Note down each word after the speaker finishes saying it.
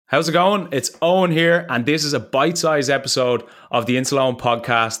How's it going? It's Owen here, and this is a bite-sized episode of the Insulone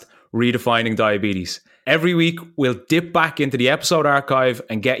podcast, Redefining Diabetes. Every week, we'll dip back into the episode archive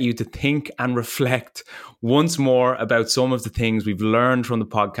and get you to think and reflect once more about some of the things we've learned from the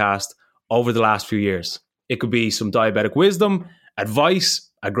podcast over the last few years. It could be some diabetic wisdom,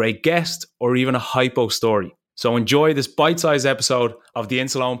 advice, a great guest, or even a hypo story. So enjoy this bite-sized episode of the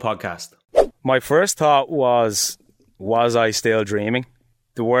Insulone podcast. My first thought was I still dreaming?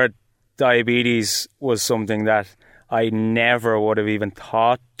 The word diabetes was something that I never would have even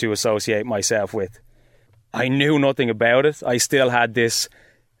thought to associate myself with. I knew nothing about it. I still had this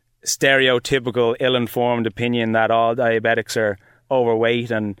stereotypical ill-informed opinion that all diabetics are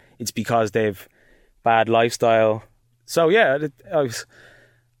overweight and it's because they've bad lifestyle. So yeah,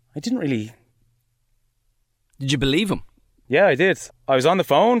 I didn't really... Did you believe him? Yeah, I did. I was on the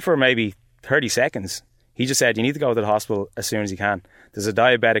phone for maybe 30 seconds. He just said, you need to go to the hospital as soon as you can. There's a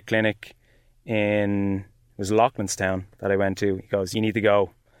diabetic clinic it was Loughlinstown that I went to. He goes, you need to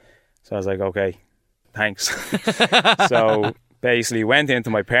go. So I was like, okay, thanks. So basically went into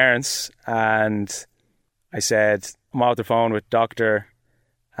my parents and I said, I'm off the phone with doctor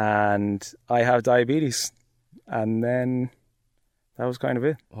and I have diabetes. And then that was kind of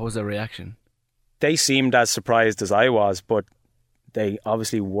it. What was their reaction? They seemed as surprised as I was, but they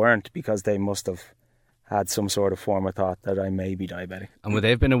obviously weren't because they must have had some sort of form of thought that I may be diabetic. And would they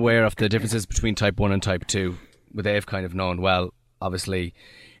have been aware of the differences between type 1 and type 2? Would they have kind of known, well, obviously,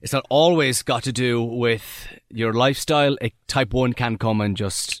 it's not always got to do with your lifestyle. Type 1 can come and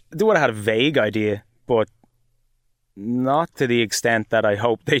just... They would have had a vague idea, but not to the extent that I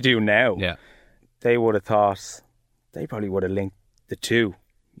hope they do now. Yeah. They would have thought, they probably would have linked the two,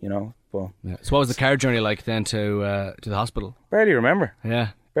 you know. But yeah. So what was the car journey like then to the hospital? Barely remember.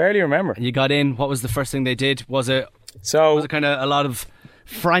 Yeah. Barely remember. And you got in. What was the first thing they did? Was it kind of a lot of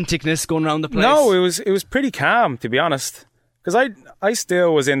franticness going around the place? No, it was pretty calm, to be honest. Because I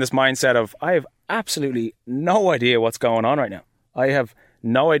still was in this mindset of I have absolutely no idea what's going on right now. I have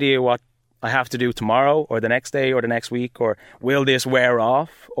no idea what I have to do tomorrow or the next day or the next week, or will this wear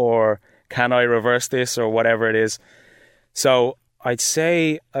off, or can I reverse this, or whatever it is. So I'd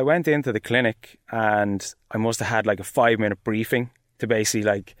say I went into the clinic and I must have had like a 5-minute briefing to basically,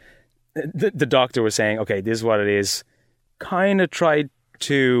 like, the doctor was saying, okay, this is what it is. Kind of tried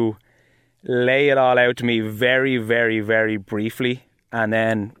to lay it all out to me very, very, very briefly. And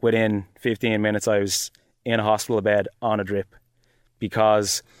then within 15 minutes, I was in a hospital bed on a drip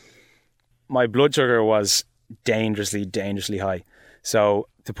because my blood sugar was dangerously, dangerously high. So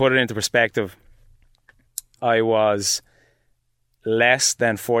to put it into perspective, I was less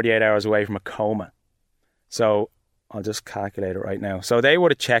than 48 hours away from a coma. So I'll just calculate it right now. So they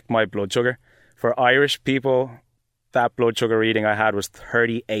would have checked my blood sugar. For Irish people, that blood sugar reading I had was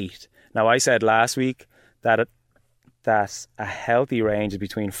 38. Now, I said last week that that's a healthy range is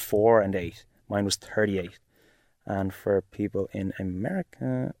between 4 and 8. Mine was 38. And for people in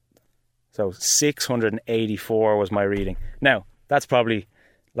America, so 684 was my reading. Now, that's probably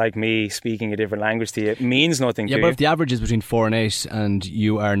like me speaking a different language to you. It means nothing to you. Yeah, but if the average is between 4 and 8 and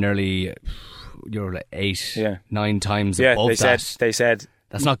you are nearly... You're like 9 times above that. They said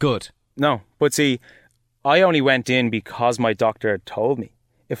that's not good. No, but see, I only went in because my doctor told me.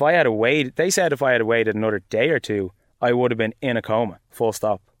 If I had waited, they said if I had waited another day or two, I would have been in a coma. Full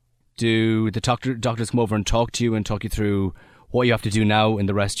stop. Do the doctors come over and talk to you and talk you through what you have to do now in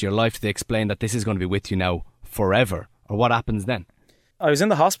the rest of your life? Do they explain that this is going to be with you now forever, or what happens then? I was in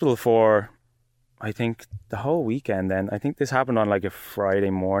the hospital for, I think, the whole weekend then. I think this happened on like a Friday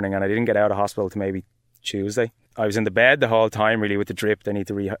morning and I didn't get out of hospital till maybe Tuesday. I was in the bed the whole time really with the drip. They need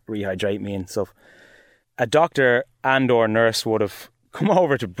to rehydrate me and stuff. A doctor and or nurse would have come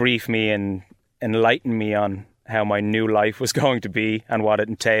over to brief me and enlighten me on how my new life was going to be and what it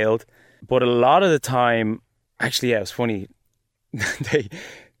entailed. But a lot of the time, actually, yeah, it was funny.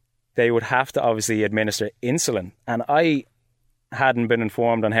 They would have to obviously administer insulin, and I hadn't been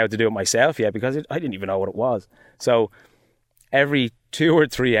informed on how to do it myself yet because I didn't even know what it was. So every 2 or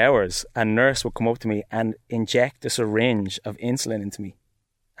 3 hours, a nurse would come up to me and inject a syringe of insulin into me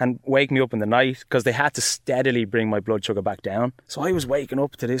and wake me up in the night because they had to steadily bring my blood sugar back down. So I was waking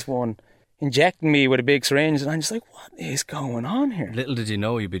up to this one injecting me with a big syringe and I'm just like, what is going on here? Little did you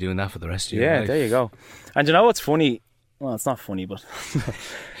know you'd be doing that for the rest of your life. Yeah, there you go. And you know what's funny? Well, it's not funny, but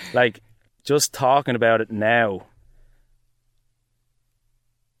like just talking about it now,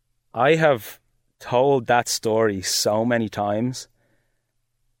 I have told that story so many times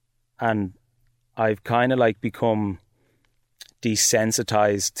and I've kind of like become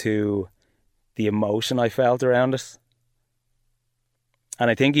desensitized to the emotion I felt around it. And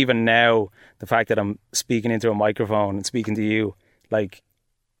I think even now, the fact that I'm speaking into a microphone and speaking to you, like,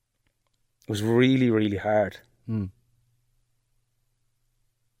 it was really, really hard.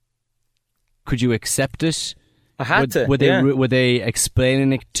 Could you accept it? I had to. Were they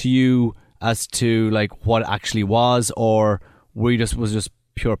explaining it to you as to like what it actually was, or was it just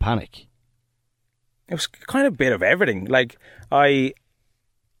pure panic? It was kind of a bit of everything. Like I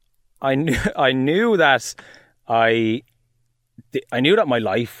knew that my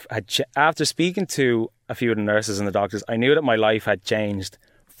life had after speaking to a few of the nurses and the doctors, I knew that my life had changed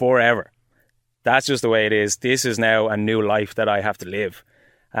forever. That's just the way it is. This is now a new life that I have to live,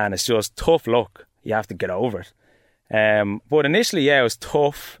 and it's just tough luck. You have to get over it. But initially, it was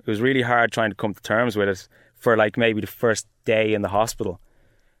tough. It was really hard trying to come to terms with it for like maybe the first day in the hospital.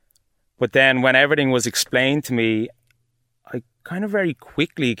 But then when everything was explained to me, I kind of very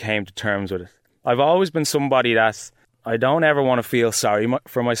quickly came to terms with it. I've always been somebody that I don't ever want to feel sorry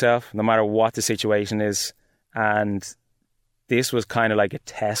for myself, no matter what the situation is. And this was kind of like a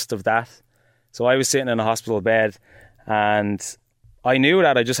test of that. So I was sitting in a hospital bed, and I knew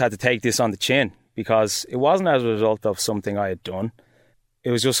that I just had to take this on the chin, because it wasn't as a result of something I had done.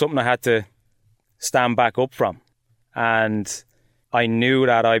 It was just something I had to stand back up from. And I knew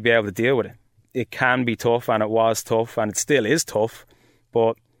that I'd be able to deal with it. It can be tough, and it was tough, and it still is tough,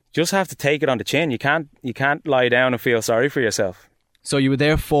 but just have to take it on the chin. You can't lie down and feel sorry for yourself. So you were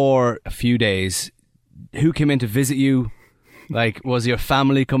there for a few days. Who came in to visit you? Like, was your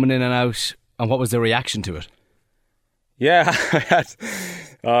family coming in and out? And what was their reaction to it? Yeah,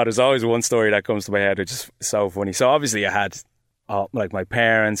 there's always one story that comes to my head, which is so funny. So obviously I had like my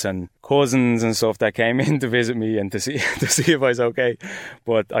parents and cousins and stuff that came in to visit me and to see if I was okay.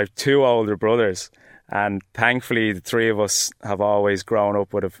 But I have two older brothers, and thankfully the three of us have always grown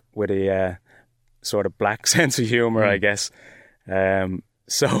up with a sort of black sense of humour, I guess.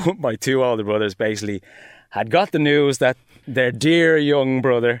 So my two older brothers basically had got the news that their dear young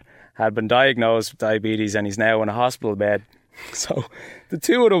brother had been diagnosed with diabetes, and he's now in a hospital bed. So the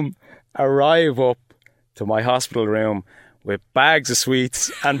two of them arrive up to my hospital room with bags of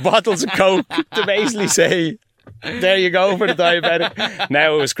sweets and bottles of Coke to basically say, there you go for the diabetic.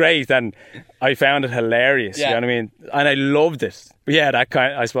 Now, it was great, and I found it hilarious. You know what I mean? And I loved it. But yeah,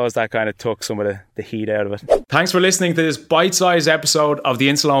 I suppose that kind of took some of the heat out of it. Thanks for listening to this bite-sized episode of the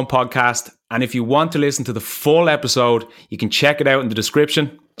Insuleown podcast. And if you want to listen to the full episode, you can check it out in the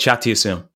description. Chat to you soon.